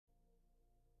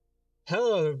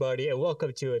Hello everybody and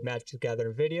welcome to a Magic the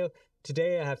Gathering video.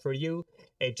 Today I have for you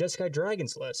a Jeskai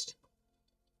Dragons list.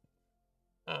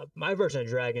 My version of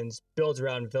Dragons builds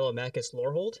around Velomachus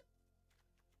Lorehold,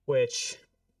 which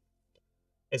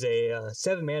is a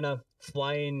 7 mana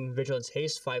flying vigilance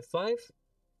haste 5/5.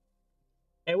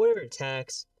 And whenever it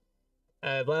attacks,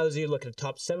 allows you to look at the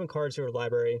top 7 cards of your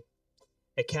library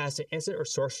and cast an instant or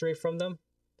sorcery from them,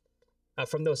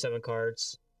 from those 7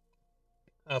 cards,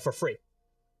 for free.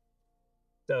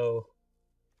 So,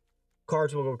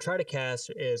 cards we'll try to cast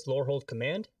is Lorehold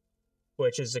Command,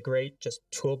 which is a great just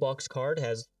toolbox card.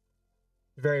 Has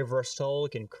very versatile.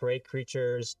 It can create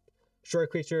creatures, destroy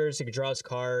creatures. It can draw us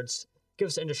cards.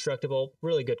 Gives us indestructible.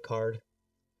 Really good card.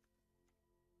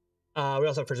 We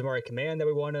also have Prismari Command that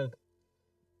we want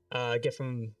to get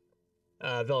from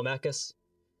Velomachus,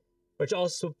 which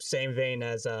also same vein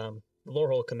as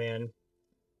Lorehold Command.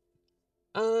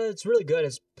 It's really good.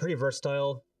 It's pretty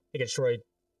versatile. It can destroy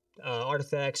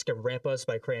artifacts, can ramp us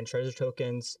by creating treasure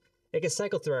tokens. It can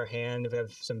cycle through our hand if we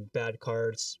have some bad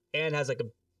cards, and has like a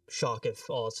shock if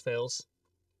all else fails.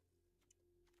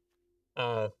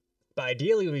 But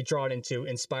ideally, we draw it into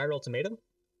Inspired Ultimatum.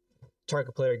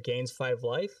 Target player gains 5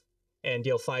 life and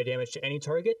deal 5 damage to any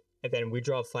target, and then we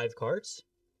draw 5 cards.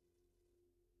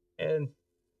 And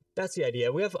that's the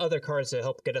idea. We have other cards to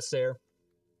help get us there.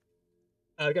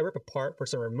 We got Rip Apart for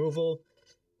some removal.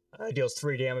 Deals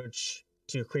 3 damage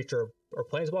to creature or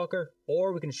planeswalker,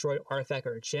 or we can destroy artifact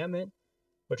or enchantment,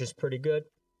 which is pretty good.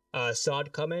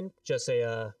 Sod Common, just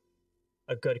a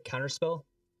good counterspell.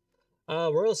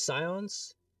 Royal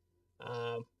Scions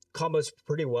combos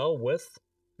pretty well with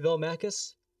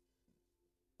Velomachus,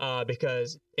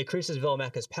 because it increases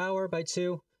Velomachus' power by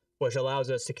 2, which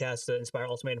allows us to cast the Inspire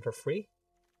Ultimatum for free,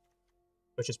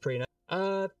 which is pretty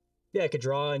nice. Yeah, I could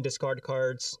draw and discard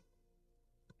cards.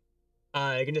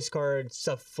 I can discard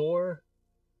stuff 4,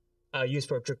 used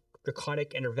for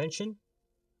Draconic Intervention,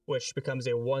 which becomes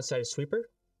a one-sided sweeper.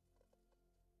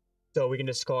 So we can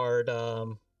discard,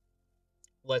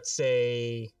 let's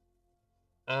say,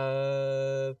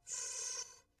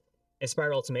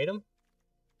 Inspired Ultimatum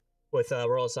with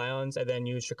Royal Scions, and then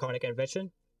use Draconic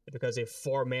Intervention. It becomes a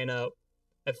 4 mana,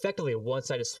 effectively a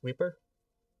one-sided sweeper,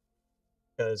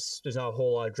 because there's not a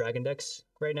whole lot of dragon decks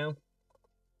right now.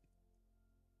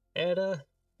 And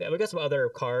yeah, we got some other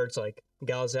cards like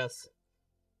Galazeth,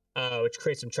 which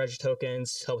creates some treasure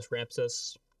tokens, helps ramps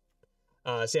us.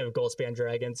 Same with Goldspan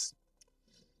Dragons.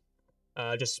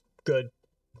 Just good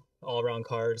all-around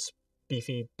cards,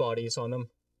 beefy bodies on them.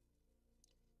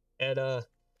 And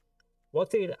one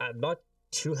thing I'm not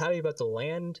too happy about the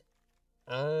land,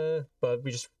 but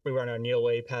we run our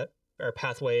Needleway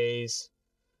pathways,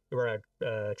 we run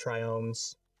our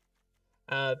triomes.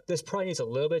 This probably needs a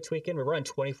little bit of tweaking. We're running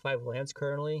 25 lands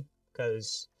currently,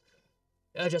 because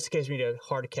just in case we need a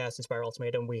hard cast Inspire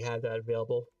Ultimatum, we have that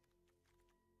available.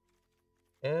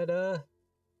 And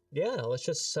yeah, let's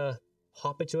just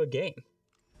hop into a game.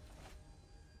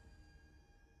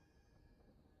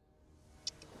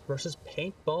 Versus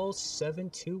Paintball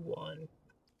 721.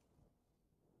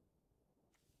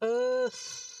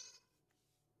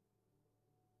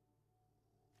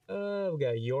 We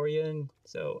got Yorion,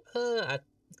 so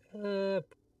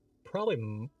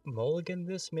probably mulligan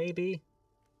this maybe.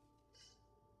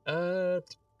 They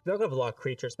don't have a lot of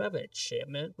creatures, but I have an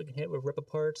enchantment we can hit with Rip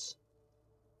Aparts.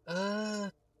 Yeah,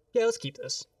 let's keep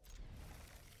this.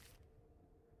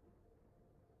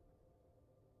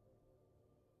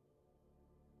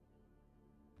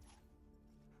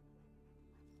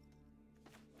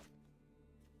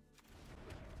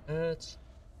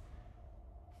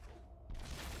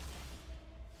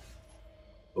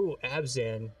 Ooh,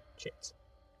 Abzan chance.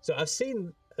 So I've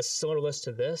seen a similar list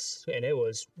to this, and it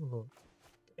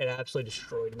absolutely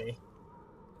destroyed me,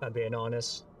 if I'm being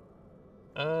honest.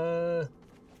 Or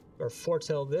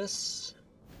foretell this.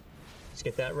 Let's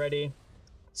get that ready.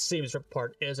 Seems Rip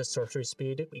Apart is a sorcery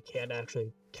speed. We can't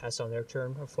actually cast on their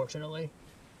turn, unfortunately.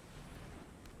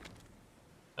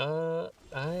 Okay.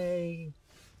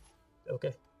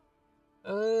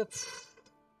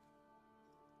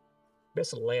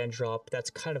 Missed a land drop. That's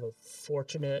kind of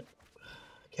unfortunate.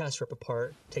 Cast Rip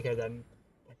Apart. Take out that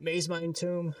Maze Mine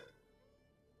Tomb.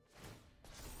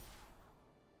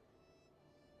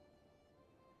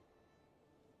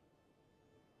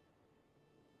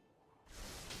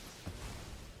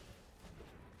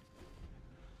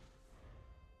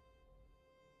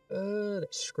 They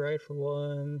scry for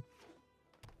 1.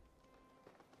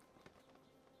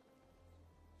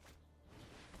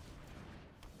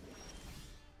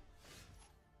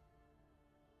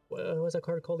 What was that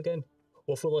card called again?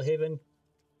 Wolfwillow Haven.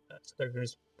 So they're going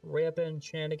to rampant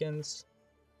shenanigans.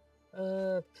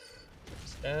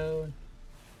 It's down.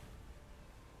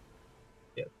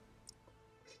 Yep.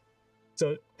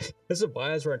 So this is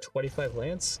why we're on 25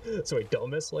 lands, so we don't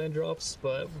miss land drops,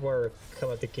 but we're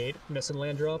coming out the gate missing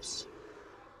land drops.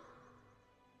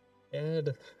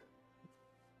 And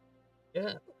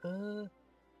yeah,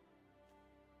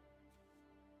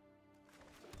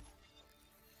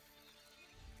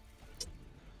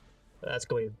 that's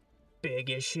going to be a big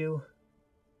issue.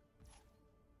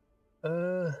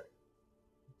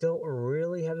 Don't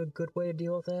really have a good way to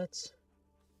deal with that.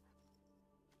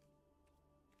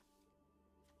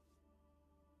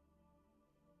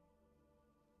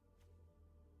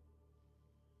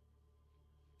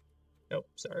 Nope,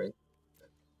 sorry.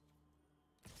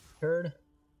 Turn.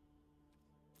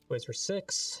 Waits for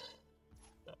 6.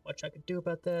 Not much I could do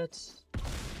about that.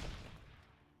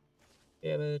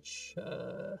 Damage.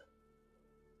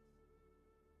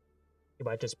 He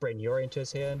might just bring Yuri into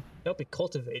his hand. Nope, he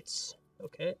cultivates.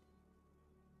 Okay.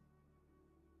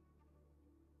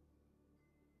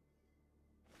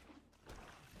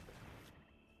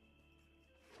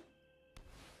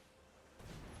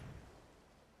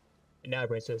 And now he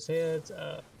brings to his hands.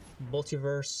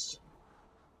 Multiverse.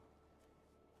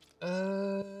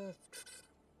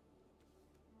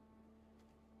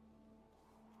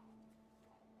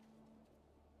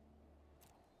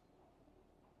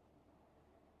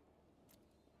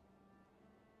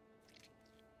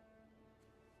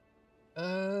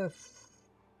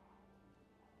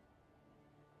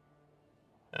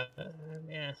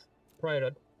 Yeah, probably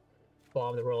to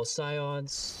bomb the Royal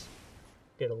Scions,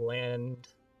 get a land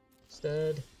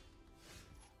instead.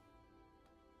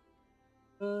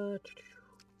 Right,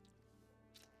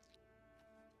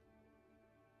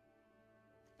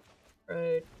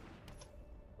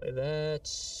 play that.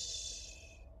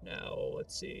 Now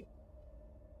let's see.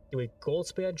 Do we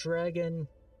Goldspan Dragon?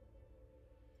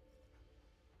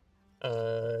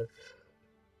 Because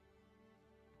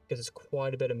it's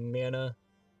quite a bit of mana.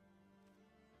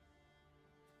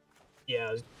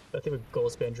 Yeah, I think with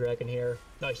Goldspan Dragon here.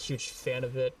 Not a huge fan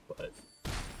of it, but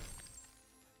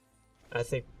I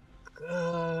think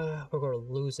we're going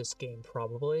to lose this game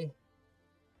probably.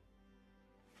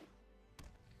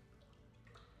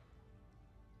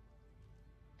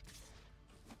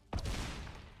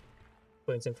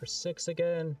 Queen's in for 6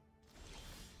 again.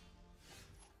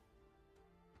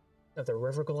 Another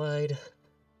River Glide.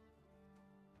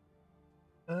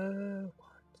 What?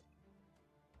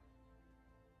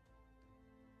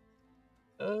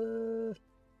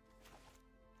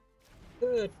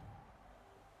 Good.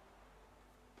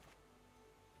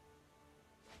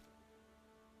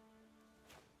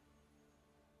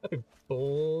 That'd be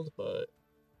bold, but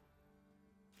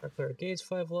our player gains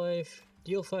 5 life,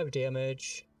 deal 5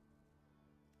 damage.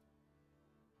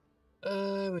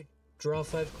 We draw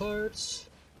 5 cards.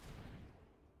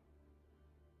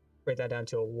 Break that down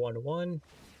to a 1/1.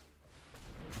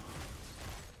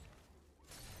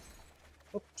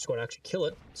 Oh, just going to actually kill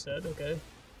it instead. Okay.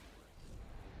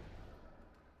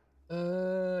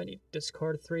 I need to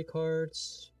discard 3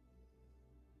 cards.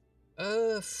 I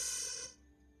don't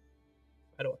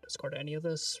want to discard any of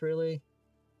this, really.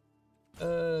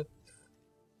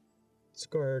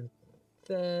 Discard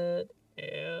that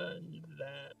and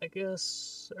that, I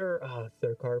guess. Or,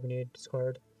 third card we need to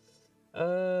discard.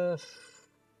 Probably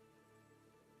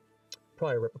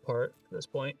rip apart at this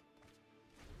point.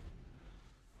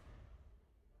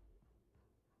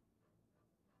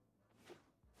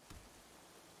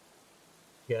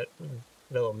 Get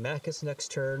Velomachus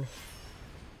next turn.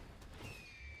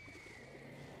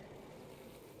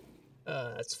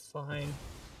 That's fine.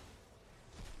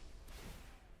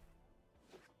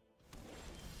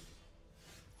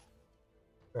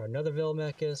 Draw another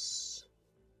Velomachus.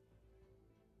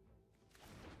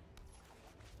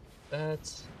 That.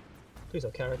 Please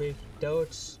don't counter me.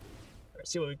 Don't. Alright,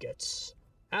 see what we get.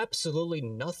 Absolutely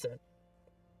nothing.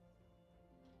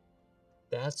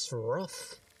 That's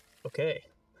rough. Okay.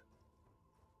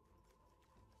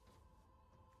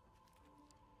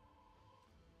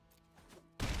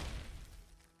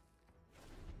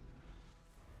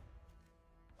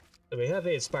 So we have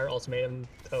a Inspire Ultimatum.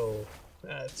 Oh,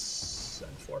 that's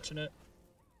unfortunate.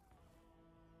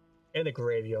 In the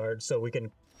graveyard, so we can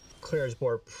clear his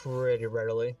board pretty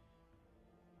readily.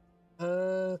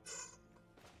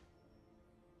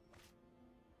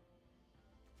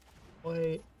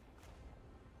 Wait.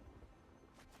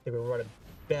 Maybe we'll run it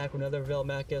back with another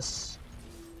Velomachus.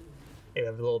 Maybe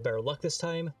have a little better luck this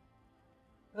time.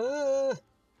 Yeah.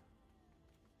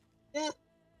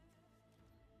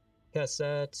 Cast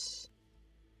that.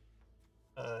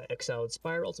 Exile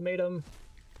Inspire Ultimatum.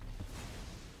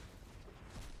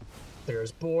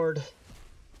 Clears board.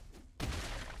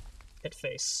 Hit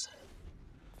face.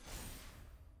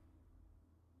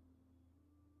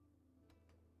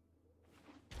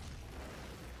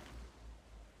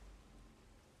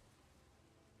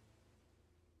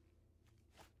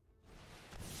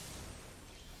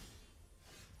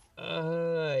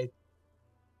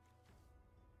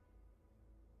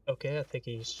 Okay, I think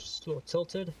he's just a little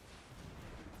tilted.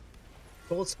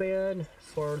 Gold span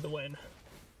for the win.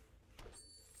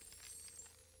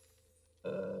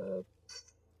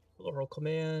 Laurel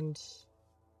command.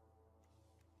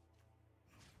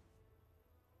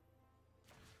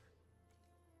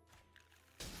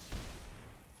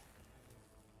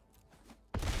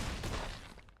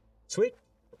 Sweet.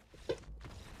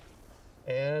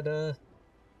 And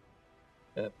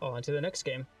yep, on to the next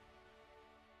game.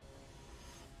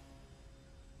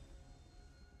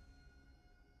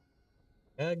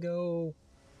 Go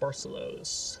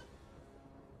Barcelos.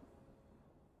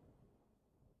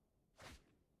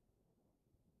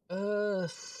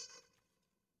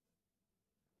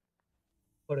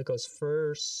 But it goes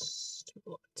first.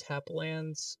 Tap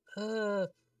lands. I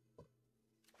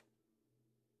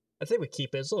think we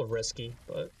keep it. It's a little risky,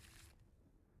 but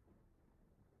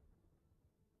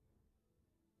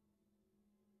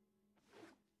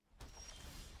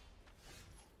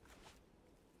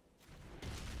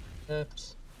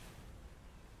tapped.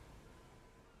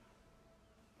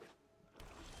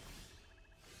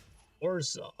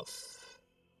 Orzhov.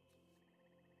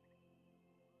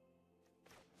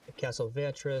 Castle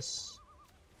Vantress.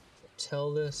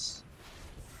 Tell this.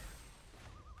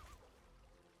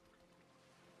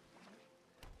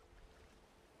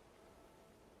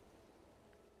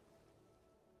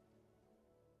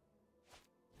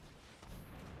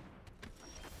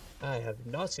 I have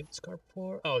not seen this card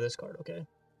before. Oh, this card, okay.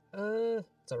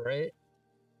 It's alright.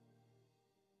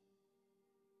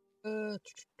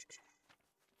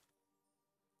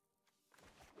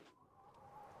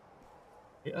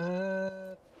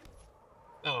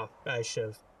 Oh, I should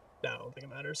have. I don't think it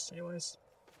matters, anyways.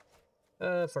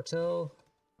 Foretell.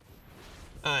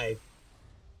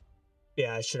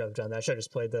 Yeah, I should have done that. I should have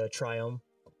just played the Triumph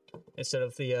instead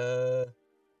of the,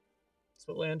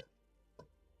 split land.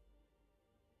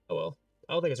 Oh well.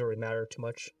 I don't think it's really matter too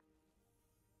much.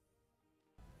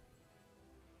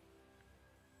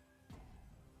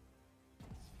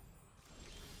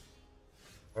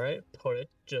 Alright, opponent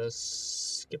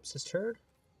just skips his turn.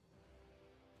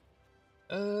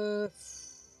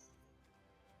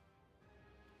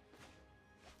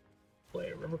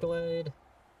 Play Riverglade.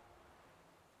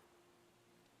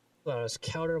 Allow us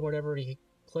counter whatever he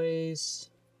plays.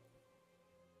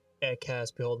 And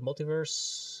cast Behold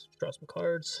Multiverse. Draw some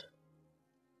cards.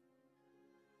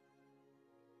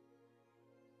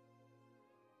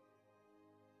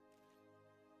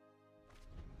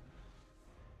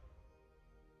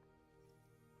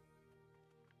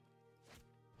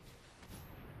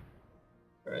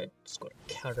 Alright, just go to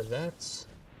counter that.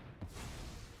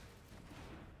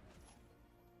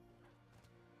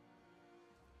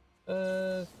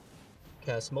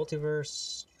 Cast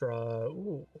Multiverse, draw.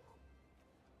 Ooh.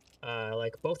 I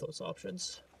like both those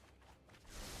options.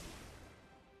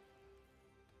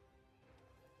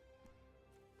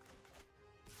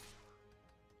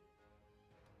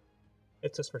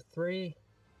 It's just for 3.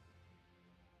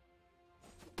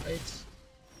 Right.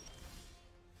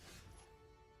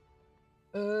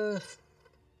 Do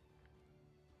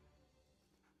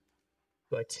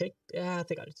I take? Yeah, I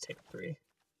think I'll just take 3.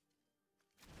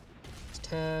 It's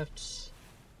tapped.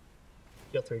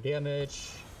 Deal 3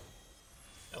 damage.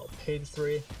 I'll pay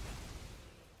 3.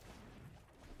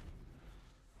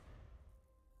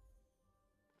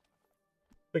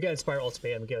 We can Inspire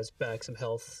Ultimate and give us back some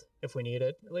health if we need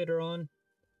it later on.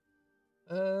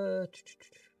 It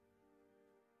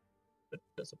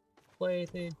doesn't play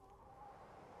anything.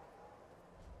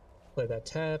 Play that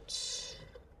tapped.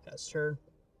 That's turn.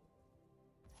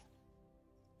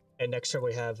 And next turn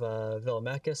we have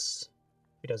Velomachus.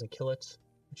 He doesn't kill it,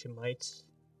 which he might.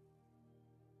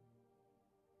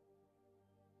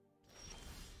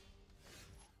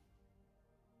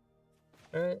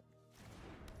 Alright.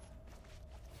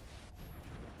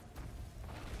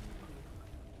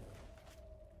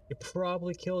 You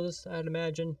probably kill this, I'd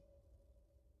imagine.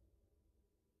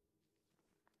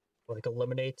 Like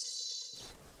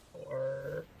eliminates,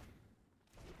 or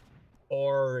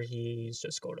he's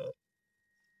just going to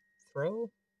throw,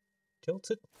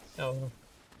 tilt it. Oh,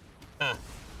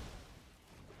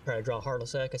 try to draw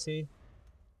Heartless Sack. I see.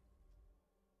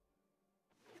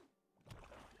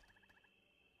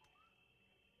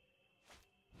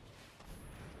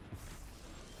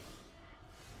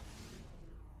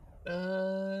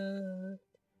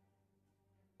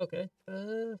 Okay.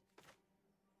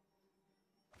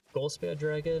 Jeskai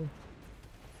Dragon.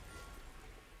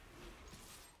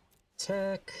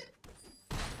 Attack.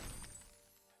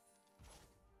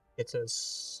 It's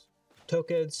us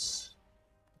tokens,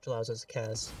 which allows us to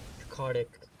cast Draconic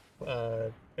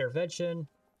Intervention.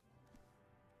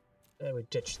 Then we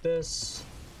ditch this.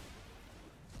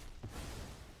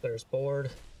 There's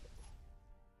board.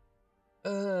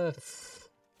 Like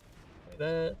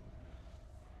that.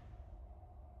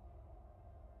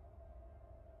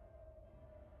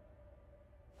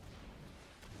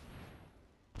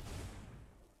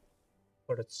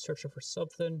 But it's searching for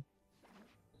something.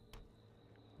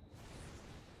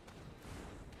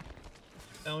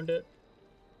 Found it.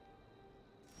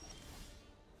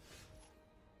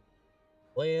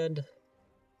 Land.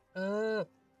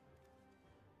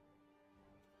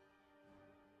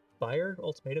 Fire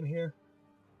ultimatum here.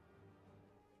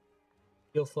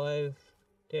 Deal 5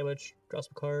 damage. Draw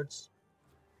some cards.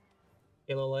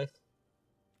 Halo life.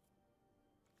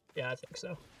 Yeah, I think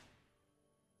so.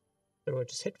 So we'll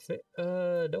just hit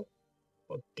nope.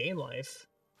 Well, game life.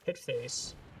 Hit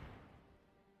face.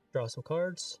 Draw some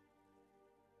cards.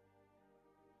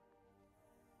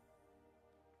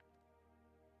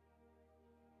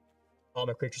 All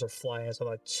my creatures are flying, so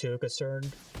I'm not too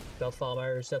concerned about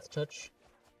Falmire's Death Touch.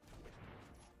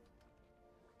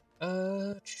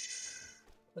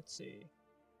 Let's see.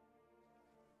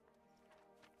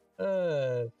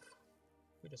 We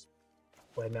just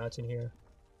play Mountain here.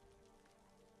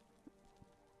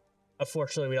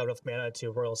 Unfortunately, we don't have enough mana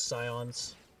to Royal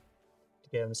Scions to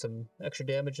get him some extra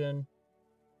damage in.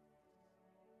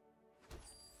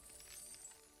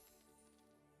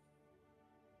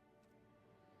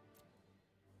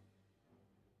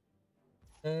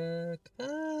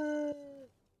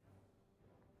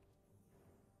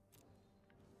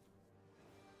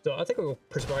 So I think we'll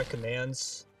prescribe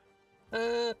commands.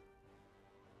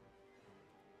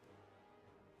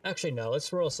 Actually, no.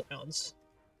 Let's Royal Scions.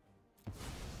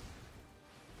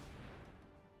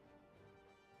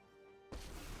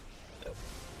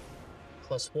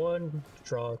 +1,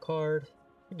 draw a card.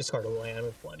 You discard a land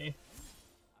with plenty.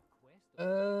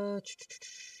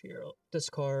 Here,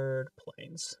 discard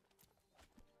planes.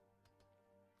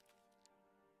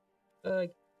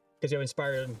 Because you have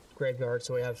Inspired Graveyard,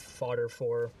 so we have fodder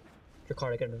for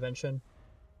Draconic Intervention.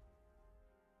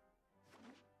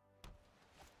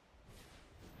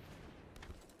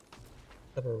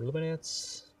 Cover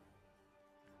Illuminates.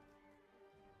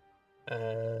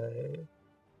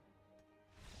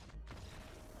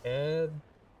 And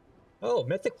oh,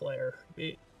 Mythic player.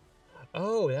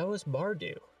 Oh, that was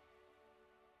Mardu.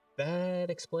 That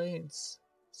explains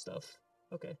stuff.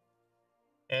 Okay.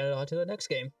 And on to the next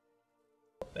game.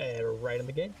 And we're right in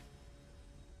the game.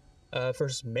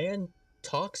 First Man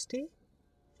Toxty.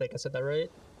 I think I said that right.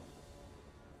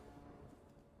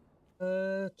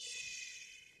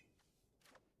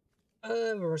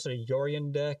 Versus a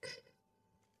Yorion deck.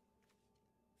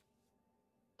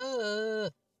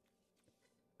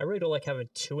 I really don't like having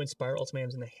 2 Inspire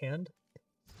Ultimatums in the hand.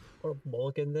 Or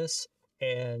mulligan this,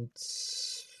 and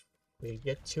we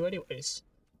get 2 anyways.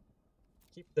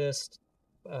 Keep this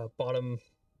bottom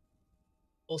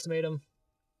ultimatum.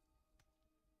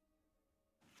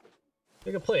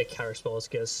 We can play a counter spell, let's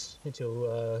guess, into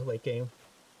late game,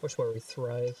 which is where we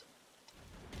thrive.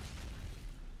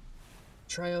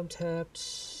 Triumph tapped.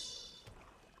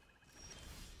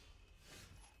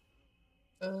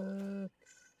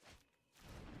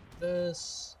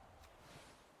 This.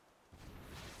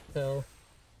 Hell.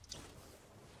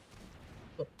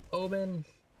 Omen.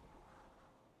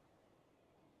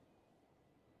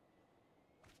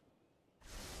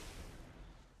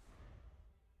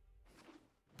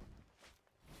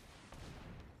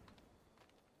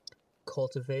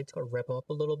 Cultivate, or rep up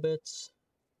a little bit.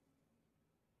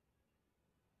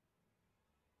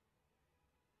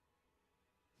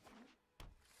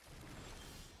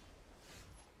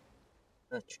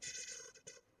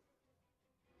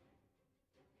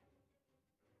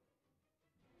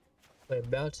 Play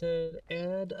Mountain,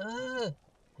 and I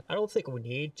don't think we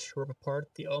need to rip apart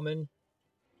the Omen.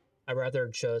 I'd rather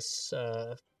just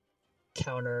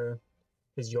counter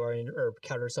his Yorion, or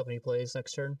counter something he plays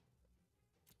next turn.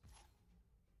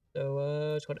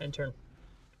 So just go to end turn.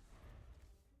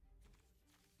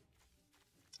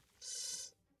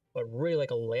 But really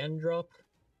like a land drop.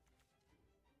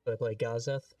 So I play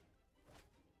Gazeth.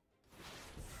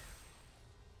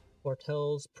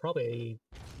 Foretells, probably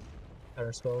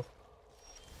counter spell.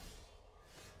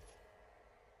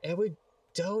 And we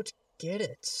don't get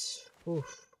it.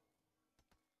 Oof.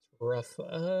 It's rough.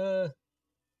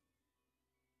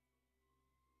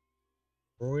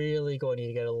 Really going to need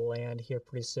to get a land here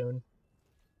pretty soon.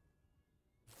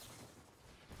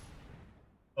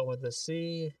 Over the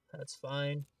sea, that's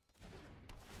fine.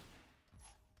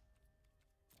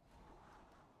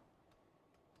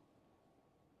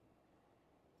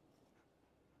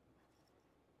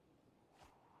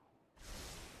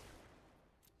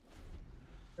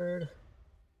 Third.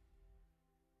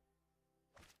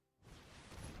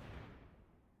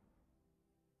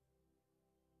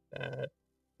 That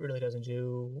really doesn't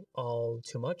do all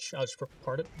too much. I'll just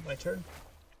part it my turn.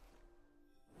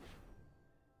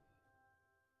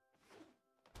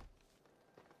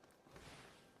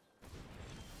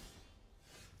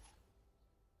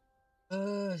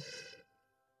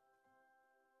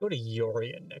 Go to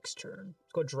Yorion next turn.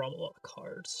 Let's go draw a lot of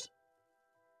cards.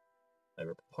 I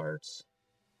rip parts.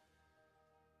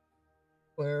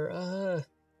 Where, I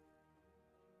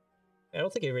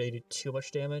don't think it really did too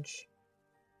much damage.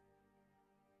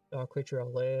 Creature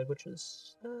outlaid, which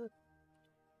is,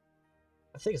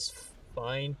 I think it's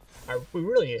fine. We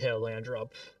really need to hit a land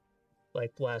drop,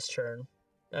 like, last turn.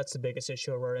 That's the biggest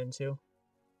issue we're into.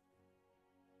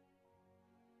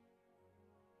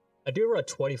 I do run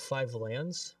 25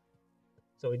 lands,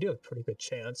 so we do have a pretty good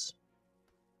chance.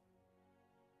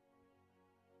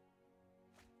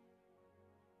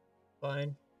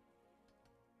 Fine.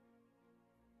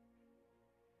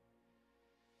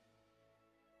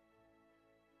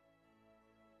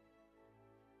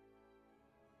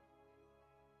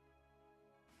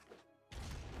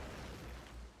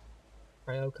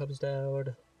 Cryo comes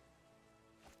down.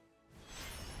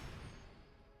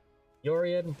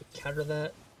 Yorion, counter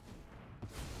that.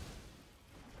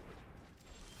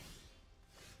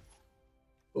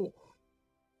 Ooh.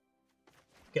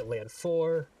 Get land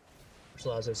 4, which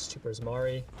allows us to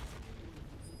Prismari.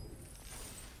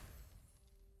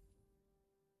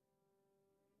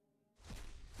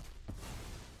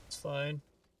 It's fine.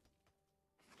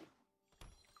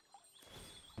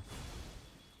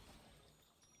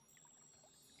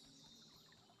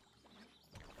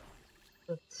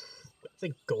 I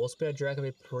think Goldspan Dragon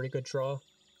would be a pretty good draw.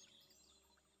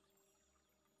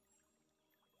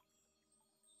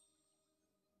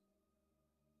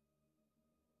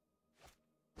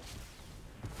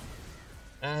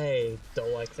 I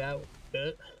don't like that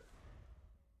bit.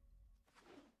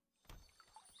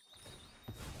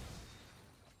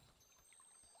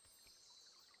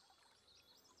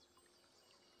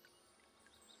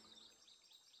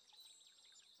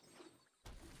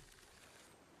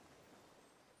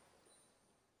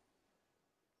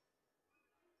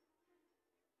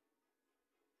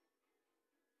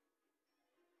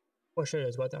 Question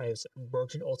is whether I have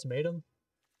Merchant Ultimatum.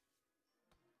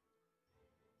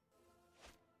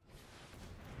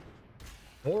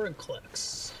 Warren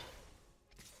clicks.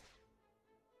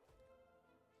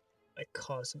 Might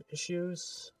cause some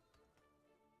issues.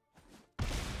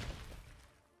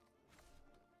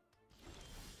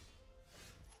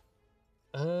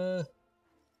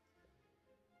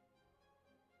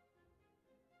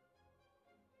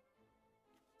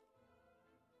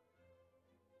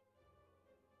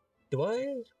 Do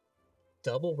I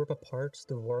double rip apart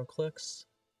the Warren clicks?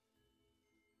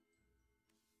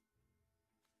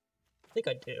 I think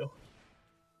I do.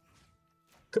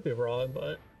 Could be wrong,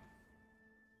 but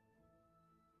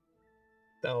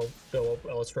that'll go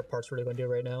what else rip parts really gonna do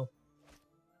right now.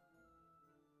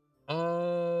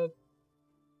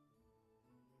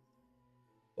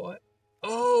 What?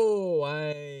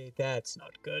 Oh, that's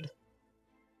not good.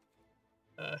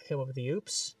 Hit with the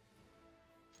oops.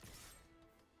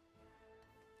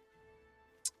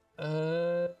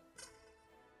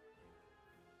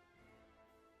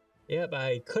 Yep,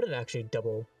 I couldn't actually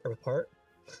double rip apart.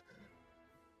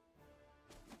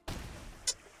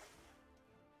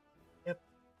 Yep.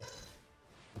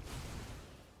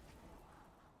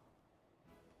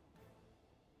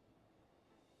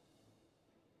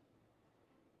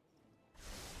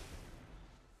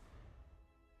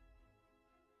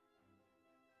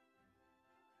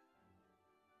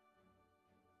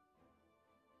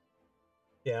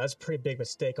 Yeah, that's a pretty big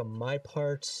mistake on my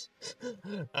part.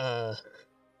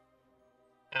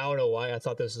 I don't know why I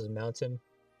thought this was a mountain.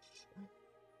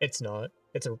 It's not.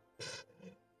 It's an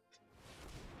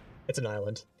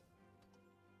island.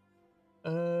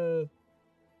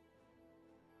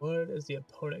 What is the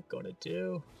opponent gonna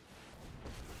do?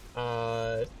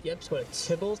 Yep, just going to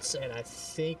Tybalt, and I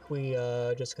think we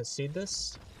just concede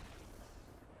this.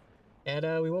 And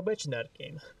we won't mention that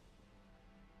game.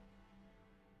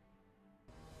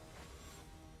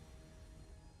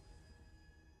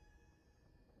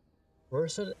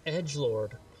 Versus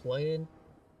Edgelord, playing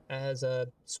as a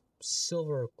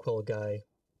Silver Quill guy.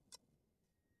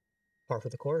 par for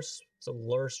the course. It's a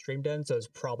lure stream den, so it's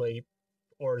probably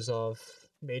Orzhov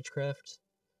Magecraft.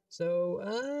 So,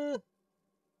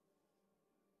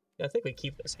 yeah, I think we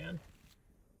keep this hand.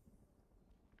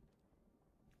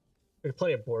 We can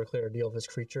play a board clear deal with his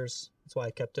creatures. That's why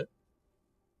I kept it.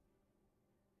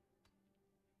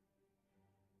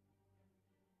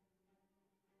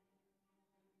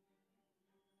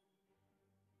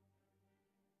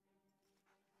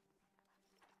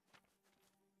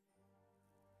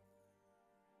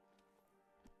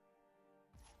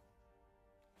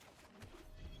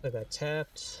 Play that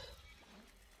tapped.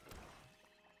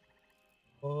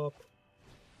 Up.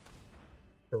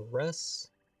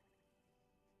 Duress.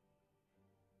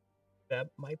 That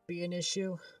might be an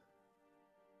issue.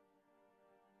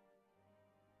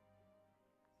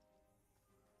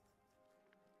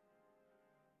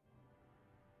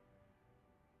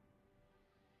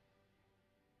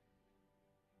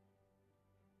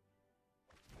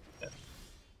 Yeah.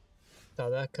 Saw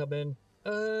that come in.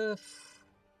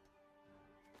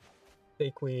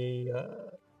 Think we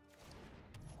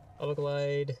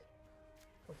Glide,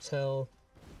 Hotel,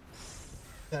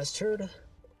 Past turn.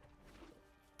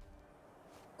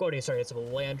 Gordy, sorry, hit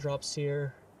some land drops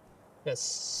here. Yeah,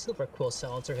 Silver Quill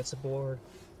Silencer hits the board.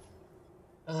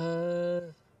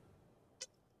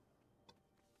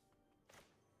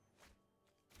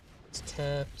 It's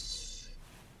tapped.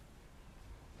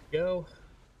 Go.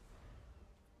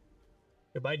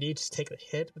 We might need to take a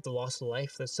hit with the loss of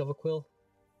life, the Silver Quill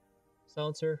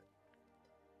Silencer.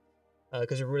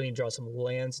 Because we really need to draw some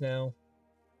lands now.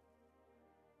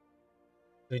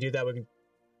 If we do that, we can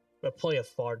play a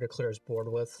far to clear his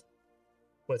board with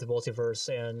the Multiverse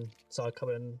and saw it come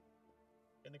in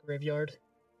the graveyard.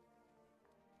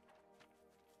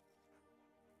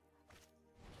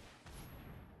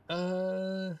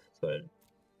 But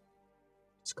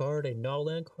discard a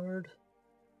non-land card.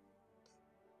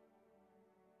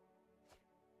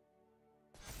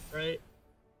 Right.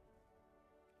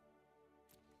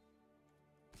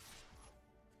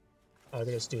 I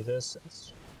think let's do this.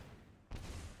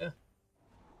 Yeah.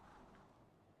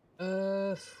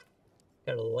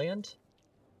 Got a land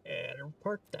and a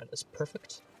part. That is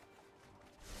perfect.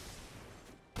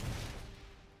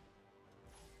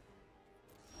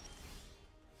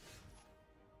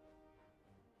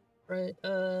 Right.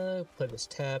 Play this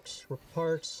tapped.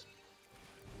 Repart.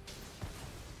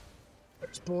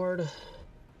 There's board.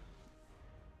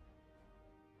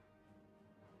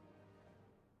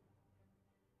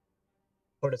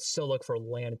 But it's still look for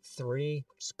land 3,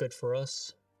 which is good for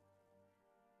us.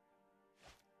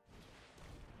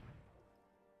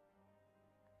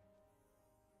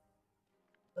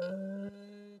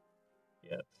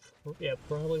 Yeah,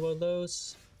 probably one of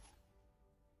those.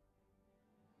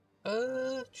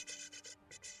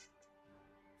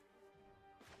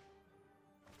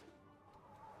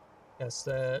 Guess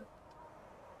that.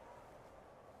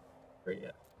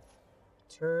 Yeah.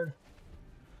 Turn.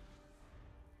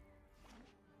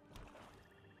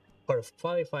 But if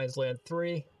finally finds land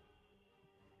 3,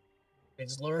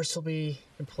 means Lurrus will be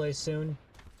in play soon.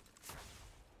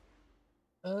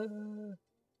 Okay.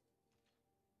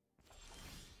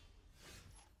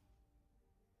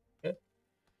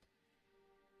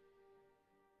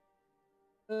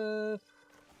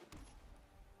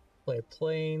 Play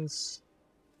planes.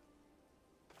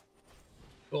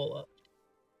 Goal up.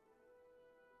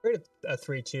 Create a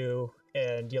 3/2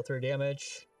 and deal 3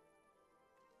 damage.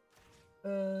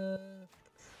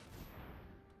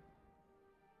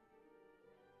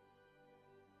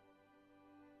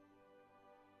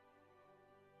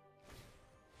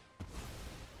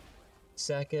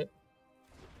 Sack it.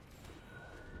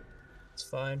 It's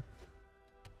fine.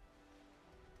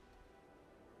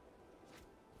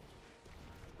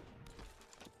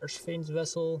 Archfiend's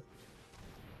Vessel.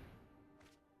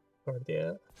 Card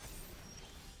that.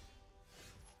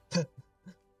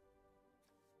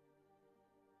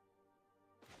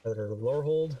 Another lore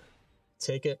hold.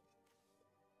 Take it.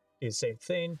 Do the same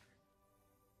thing.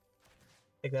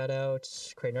 Take that out.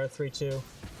 Create another 3/2.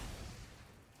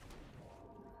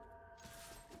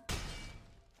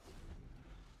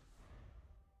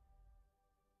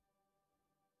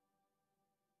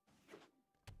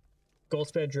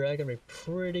 Goldspan Dragon would be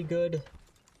pretty good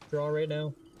draw right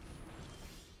now.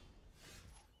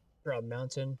 Draw a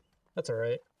mountain. That's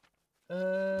alright.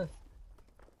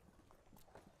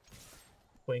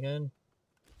 Swing in.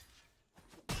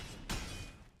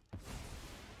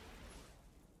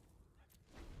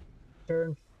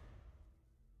 Turn.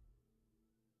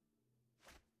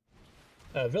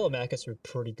 Velomachus would be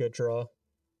pretty good draw.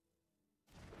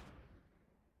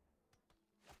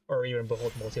 Or even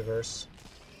Behold Multiverse.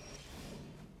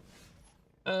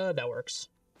 That works.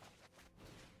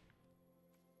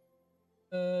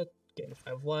 Gain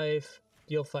 5 life,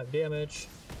 deal 5 damage,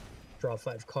 draw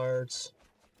 5 cards.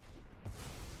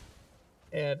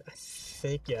 And I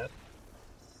think, yeah.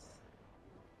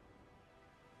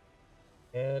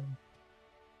 And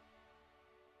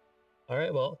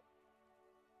alright, well,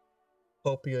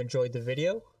 hope you enjoyed the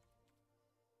video.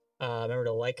 Remember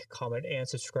to like, comment, and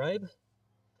subscribe.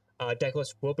 Deck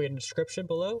list will be in the description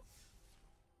below.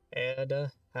 And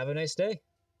have a nice day.